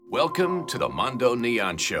Welcome to the Mondo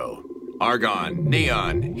Neon Show. Argon,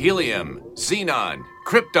 neon, helium, xenon,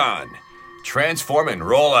 krypton. Transform and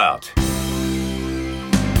roll out.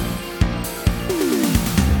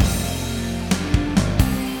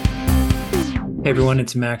 Hey everyone,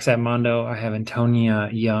 it's Max at Mondo. I have Antonia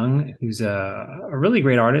Young, who's a really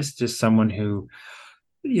great artist, just someone who,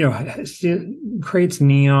 creates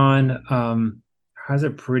neon, has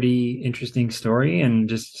a pretty interesting story, and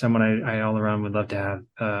just someone I all around would love to have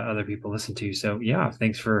other people listen to. So yeah,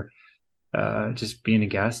 thanks for just being a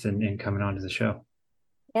guest and coming on to the show.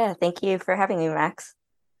 Yeah, thank you for having me, Max.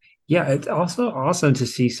 Yeah, it's also awesome to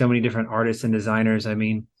see so many different artists and designers. I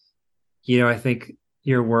mean, I think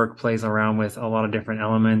your work plays around with a lot of different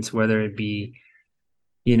elements, whether it be,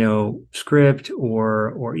 script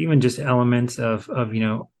or even just elements of,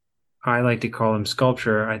 I like to call them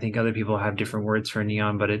sculpture. I think other people have different words for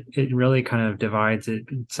neon, but it really kind of divides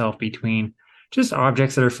itself between just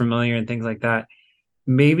objects that are familiar and things like that.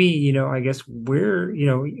 Maybe, I guess where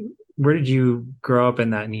did you grow up in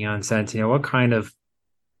that neon sense? What kind of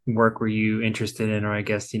work were you interested in? Or I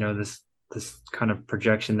guess, this kind of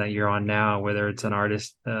projection that you're on now, whether it's an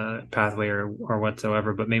artist pathway or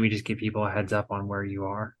whatsoever, but maybe just give people a heads up on where you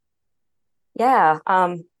are. Yeah,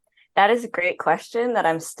 that is a great question that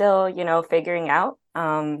I'm still, figuring out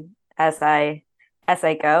as I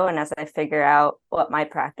go and as I figure out what my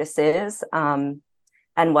practice is and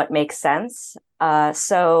what makes sense.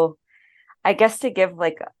 So I guess to give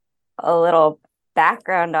like a little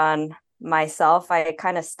background on myself, I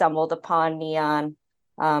kind of stumbled upon neon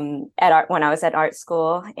at art when I was at art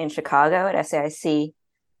school in Chicago at SAIC.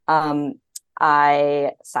 Um,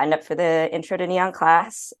 I signed up for the Intro to Neon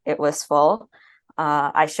class. It was full.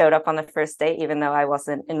 I showed up on the first day, even though I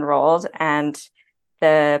wasn't enrolled. And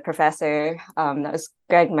the professor, that was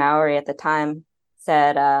Greg Mowry at the time,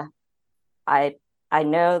 said, I I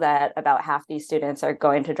know that about half these students are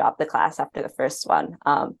going to drop the class after the first one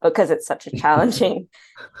because it's such a challenging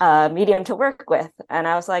medium to work with. And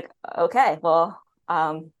I was like, okay, well,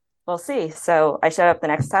 we'll see. So I showed up the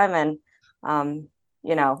next time and,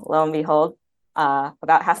 lo and behold,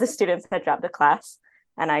 about half the students had dropped the class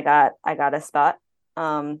and I got a spot.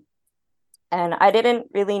 And I didn't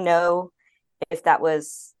really know if that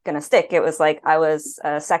was going to stick. It was like I was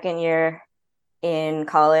a second year in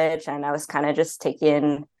college and I was kind of just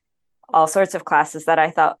taking all sorts of classes that I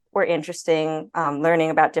thought were interesting, learning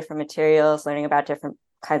about different materials, learning about different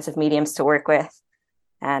kinds of mediums to work with.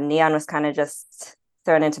 And neon was kind of just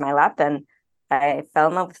thrown into my lap and I fell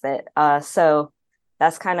in love with it. So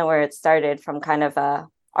that's kind of where it started, from kind of a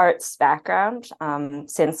arts background.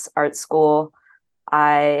 Since art school,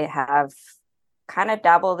 I have kind of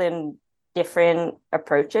dabbled in different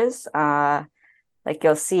approaches. Like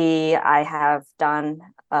you'll see, I have done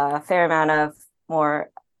a fair amount of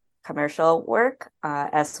more commercial work,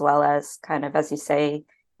 as well as kind of, as you say,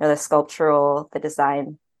 the sculptural, the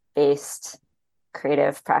design-based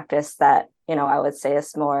creative practice that, I would say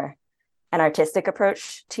is more an artistic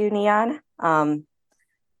approach to neon.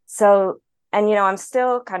 So, and, I'm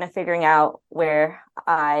still kind of figuring out where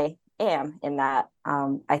I am in that.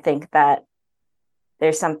 I think that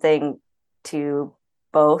there's something to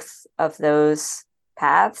both of those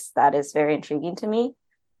paths that is very intriguing to me.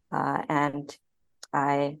 And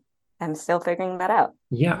I am still figuring that out.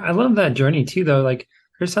 Yeah, I love that journey too, though. Like,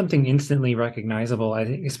 there's something instantly recognizable. I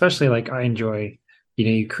think, especially like I enjoy,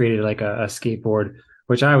 you created like a skateboard,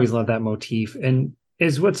 which I always love that motif. And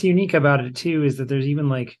is what's unique about it too is that there's even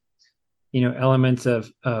like, elements of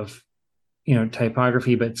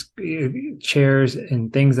typography, but chairs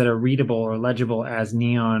and things that are readable or legible as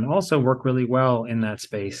neon also work really well in that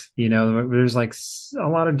space. There's like a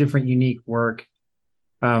lot of different unique work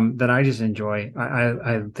that I just enjoy.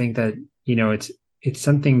 I think that it's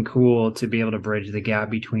something cool to be able to bridge the gap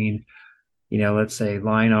between let's say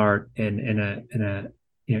line art and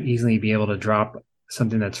easily be able to drop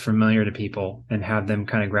something that's familiar to people and have them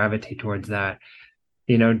kind of gravitate towards that.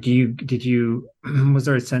 Did you was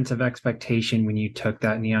there a sense of expectation when you took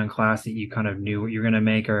that neon class that you kind of knew what you're going to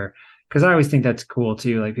make? Or because I always think that's cool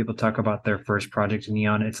too, like people talk about their first project in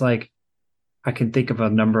neon. It's like I can think of a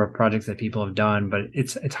number of projects that people have done, but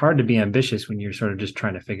it's hard to be ambitious when you're sort of just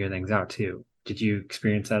trying to figure things out too. Did you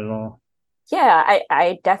experience that at all? Yeah,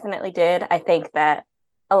 I definitely did. I think that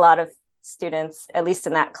a lot of students, at least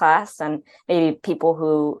in that class, and maybe people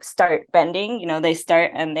who start bending, they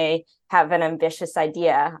start and they have an ambitious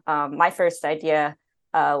idea. My first idea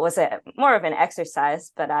was more of an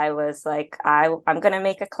exercise, but I was like, I'm going to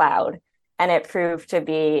make a cloud. And it proved to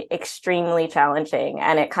be extremely challenging.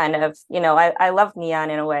 And it kind of, I love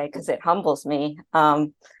neon in a way because it humbles me.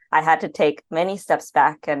 I had to take many steps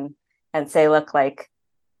back and say, look, like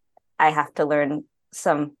I have to learn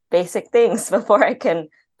some basic things before I can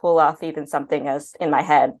pull off even something as in my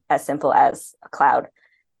head as simple as a cloud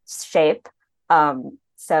shape.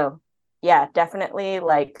 So yeah, definitely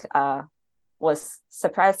like was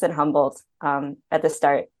surprised and humbled at the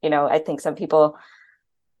start. I think some people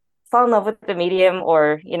fall in love with the medium,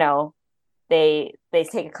 or they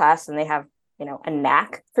take a class and they have a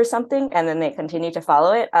knack for something and then they continue to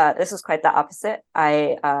follow it. This was quite the opposite.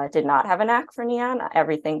 I did not have a knack for neon.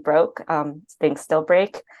 Everything broke. Things still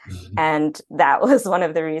break. And that was one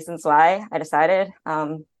of the reasons why I decided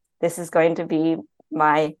this is going to be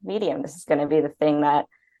my medium. This is going to be the thing that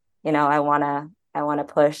I want to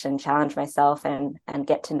push and challenge myself and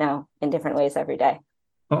get to know in different ways every day.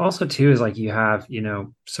 Well, also too is like you have,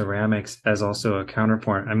 ceramics as also a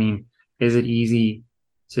counterpoint. I mean, is it easy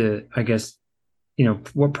to, I guess,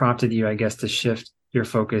 what prompted you, I guess, to shift your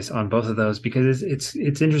focus on both of those? Because it's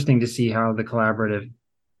interesting to see how the collaborative,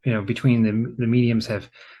 between the mediums have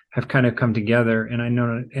kind of come together. And I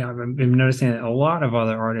know I'm noticing that a lot of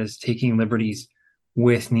other artists taking liberties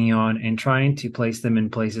with neon and trying to place them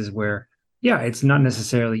in places where, yeah, it's not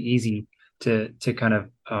necessarily easy to kind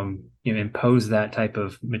of impose that type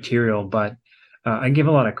of material, but I give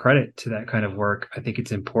a lot of credit to that kind of work. I think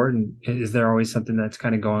it's important. Is there always something that's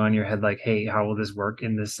kind of going on in your head, like, hey, how will this work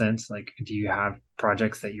in this sense? Like, do you have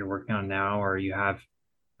projects that you're working on now, or you have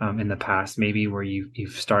in the past maybe where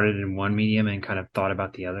you've started in one medium and kind of thought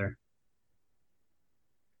about the other?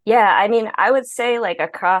 Yeah, I mean, I would say like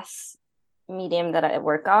across medium that I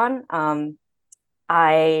work on,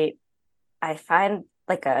 I I find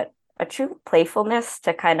like a true playfulness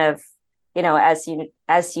to kind of, as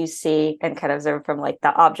you see and kind of observe from like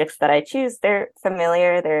the objects that I choose, they're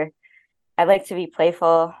familiar. I like to be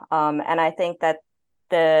playful. And I think that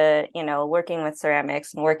working with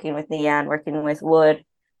ceramics and working with neon, working with wood,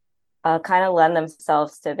 kind of lend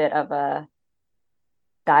themselves to a bit of a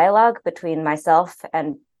dialogue between myself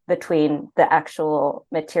and between the actual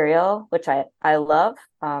material, which I love.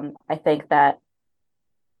 I think that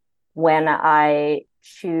when I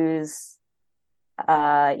choose,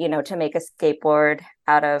 to make a skateboard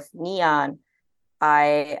out of neon,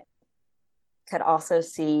 I could also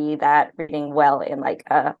see that reading well in like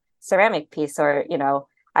a ceramic piece, or,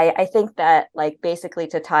 I think that like basically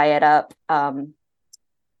to tie it up,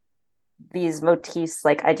 these motifs,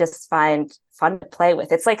 like I just find fun to play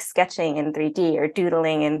with. It's like sketching in 3D or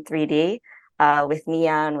doodling in 3D, with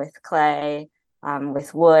neon, with clay,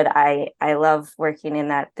 with wood. I love working in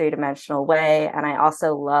that three-dimensional way. And I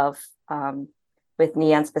also love, with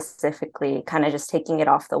neon specifically, kind of just taking it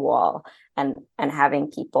off the wall and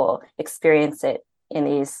having people experience it in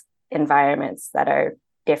these environments that are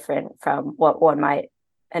different from what one might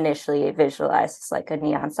initially visualize. It's like a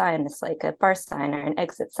neon sign, it's like a bar sign or an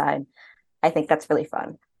exit sign. I think that's really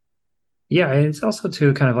fun. Yeah, and it's also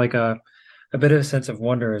too kind of like a bit of a sense of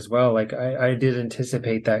wonder as well. Like I did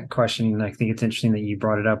anticipate that question, and I think it's interesting that you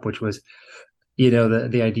brought it up, which was,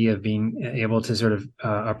 the idea of being able to sort of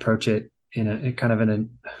approach it in a kind of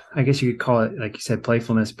I guess you could call it, like you said,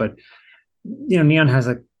 playfulness. But neon has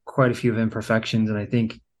quite a few of imperfections, and I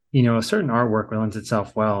think a certain artwork lends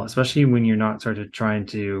itself well, especially when you're not sort of trying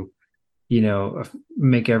to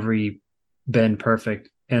make every bend perfect.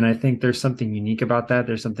 And I think there's something unique about that.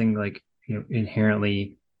 There's something like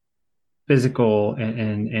inherently physical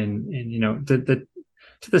and the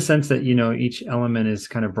to the sense that each element is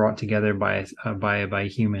kind of brought together by a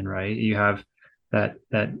human, right? You have that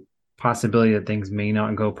possibility that things may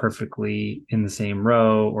not go perfectly in the same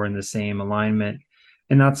row or in the same alignment,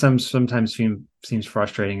 and that sometimes seems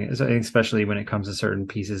frustrating, especially when it comes to certain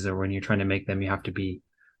pieces, or when you're trying to make them, you have to be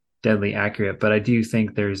deadly accurate. But I do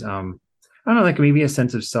think there's I don't know, like maybe a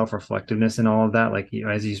sense of self-reflectiveness in all of that. Like,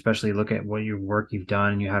 as you especially look at what your work you've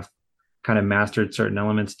done and you have kind of mastered certain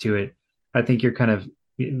elements to it, I think you're kind of,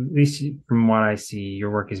 at least from what I see, your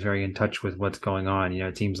work is very in touch with what's going on.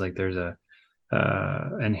 It seems like there's a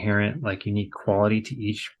inherent, like, unique quality to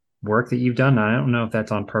each work that you've done. I don't know if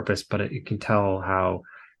that's on purpose, but it can tell how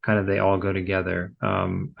kind of they all go together.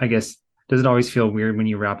 I guess, does it always feel weird when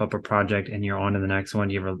you wrap up a project and you're on to the next one?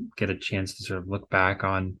 Do you ever get a chance to sort of look back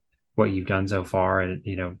on what you've done so far and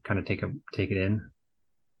kind of take it in?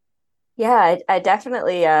 Yeah, I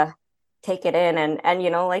definitely take it in, and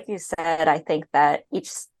like you said, I think that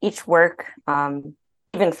each work,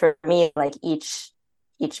 even for me, like each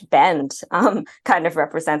bend kind of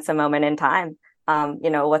represents a moment in time.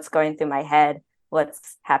 What's going through my head,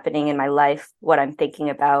 what's happening in my life, what I'm thinking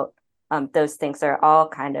about. Those things are all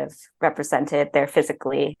kind of represented there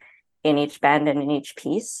physically in each bend and in each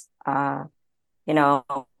piece. you know,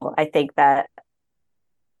 I think that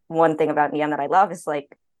one thing about neon that I love is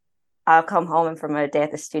like I'll come home from a day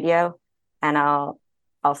at the studio and I'll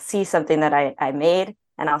see something that I made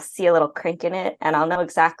and I'll see a little crink in it and I'll know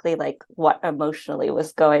exactly like what emotionally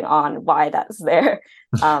was going on, why that's there.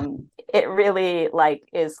 It really like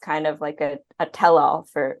is kind of like a tell-all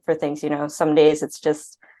for things, you know. Some days it's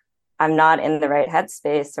just I'm not in the right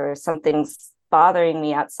headspace or something's bothering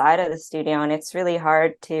me outside of the studio and it's really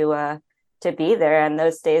hard to be there. And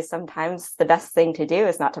those days sometimes the best thing to do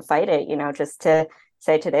is not to fight it, you know, just to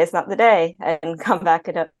say today's not the day and come back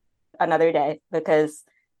another day because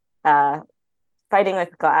uh fighting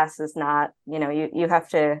with glass is not, you know, you have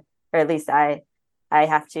to, or at least I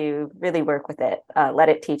have to really work with it, let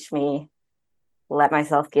it teach me, let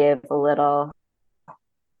myself give a little,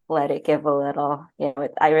 let it give a little, you know.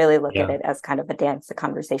 I really look at Yeah. it as kind of a dance, a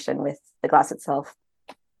conversation with the glass itself.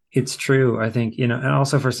 It's true. I think, and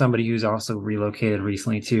also for somebody who's also relocated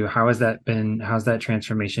recently too, how has that been? How's that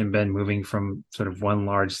transformation been moving from sort of one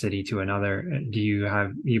large city to another? You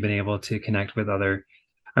been able to connect with other,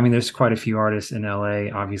 I mean, there's quite a few artists in LA,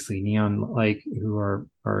 obviously neon like who are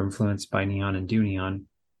influenced by neon and do neon.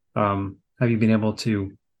 Have you been able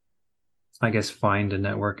to, I guess, find a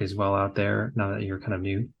network as well out there now that you're kind of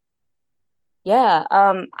new? Yeah.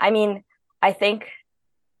 I mean, I think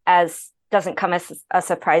as doesn't come as a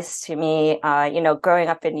surprise to me. You know, growing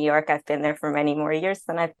up in New York, I've been there for many more years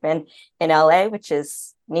than I've been in LA, which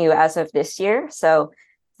is new as of this year. So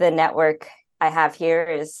the network I have here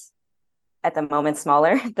is at the moment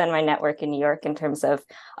smaller than my network in New York in terms of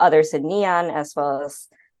others in neon, as well as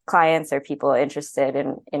clients or people interested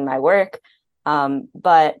in my work.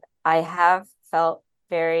 But I have felt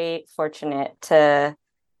very fortunate to,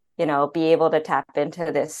 you know, be able to tap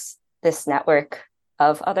into this network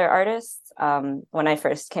of other artists. When I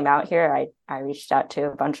first came out here, I reached out to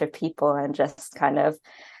a bunch of people and just kind of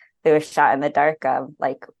threw a shot in the dark of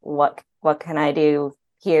like what can I do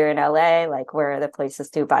here in LA? Like where are the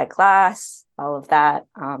places to buy glass? All of that.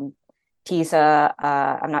 Tisa,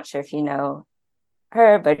 I'm not sure if you know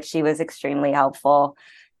her, but she was extremely helpful.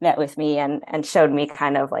 Met with me and showed me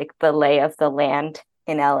kind of like the lay of the land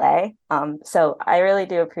in LA. So I really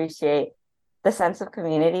do appreciate the sense of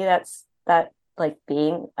community that like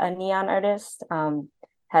being a neon artist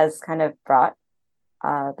has kind of brought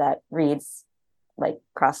that reads like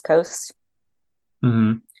cross coast.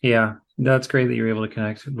 Yeah, that's great that you're able to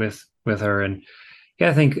connect with her. And yeah,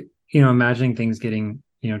 I think, imagining things getting,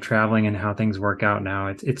 traveling and how things work out now,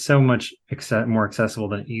 it's so much more accessible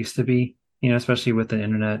than it used to be, especially with the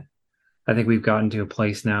internet. I think we've gotten to a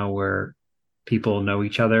place now where people know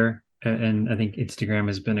each other, and I think Instagram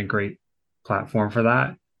has been a great platform for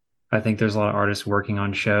that. I think there's a lot of artists working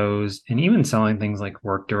on shows and even selling things like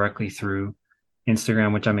work directly through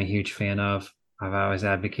Instagram, which I'm a huge fan of. I've always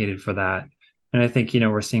advocated for that. And I think,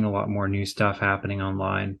 we're seeing a lot more new stuff happening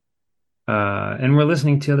online. And we're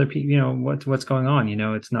listening to other people, what's going on.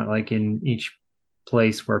 It's not like in each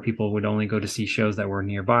place where people would only go to see shows that were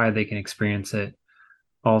nearby, they can experience it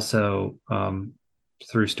also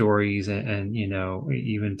through stories and,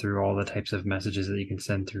 even through all the types of messages that you can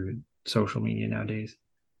send through social media nowadays.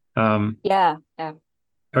 Yeah, yeah.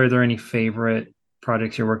 Are there any favorite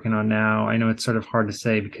projects you're working on now? I know it's sort of hard to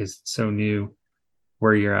say because it's so new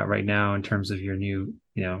where you're at right now in terms of your new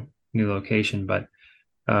location, but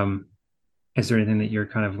um, is there anything that you're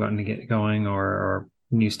kind of going to get going or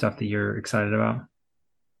new stuff that you're excited about?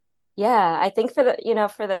 Yeah, I think for the, you know,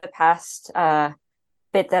 for the past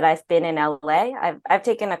bit that I've been in LA, I've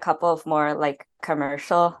taken a couple of more like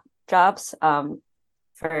commercial jobs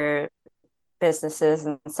for businesses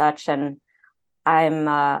and such, and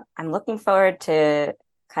I'm looking forward to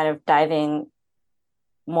kind of diving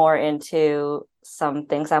more into some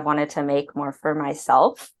things I wanted to make more for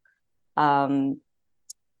myself. Um,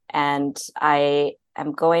 and I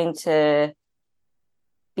am going to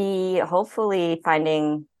be hopefully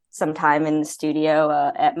finding some time in the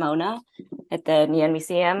studio at Mona at the Neon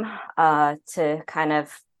Museum to kind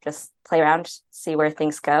of just play around, see where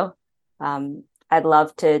things go. I'd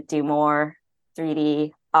love to do more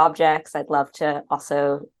 3D objects. I'd love to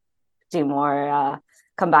also do more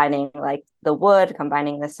combining like the wood,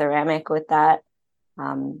 combining the ceramic with that.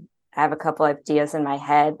 I have a couple of ideas in my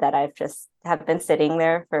head that I've just have been sitting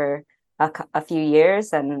there for a few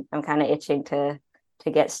years, and I'm kind of itching to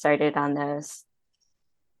get started on those.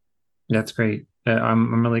 That's great.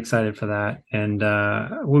 I'm really excited for that, and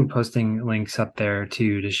we'll be posting links up there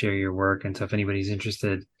too to share your work. And so if anybody's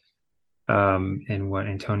interested in what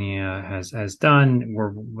Antonia has done,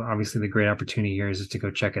 we're obviously the great opportunity here is just to go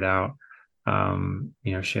check it out.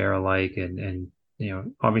 Share a like and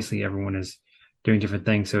obviously everyone is doing different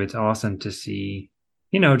things. So it's awesome to see,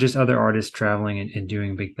 just other artists traveling and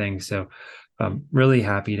doing big things. So I'm really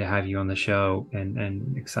happy to have you on the show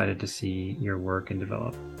and excited to see your work and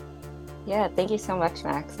develop. Yeah, thank you so much,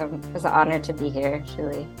 Max. It was an honor to be here,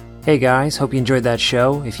 truly. Hey guys, hope you enjoyed that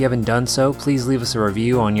show. If you haven't done so, please leave us a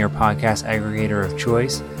review on your podcast aggregator of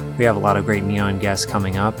choice. We have a lot of great Neon guests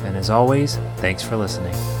coming up, and as always, thanks for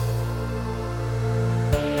listening.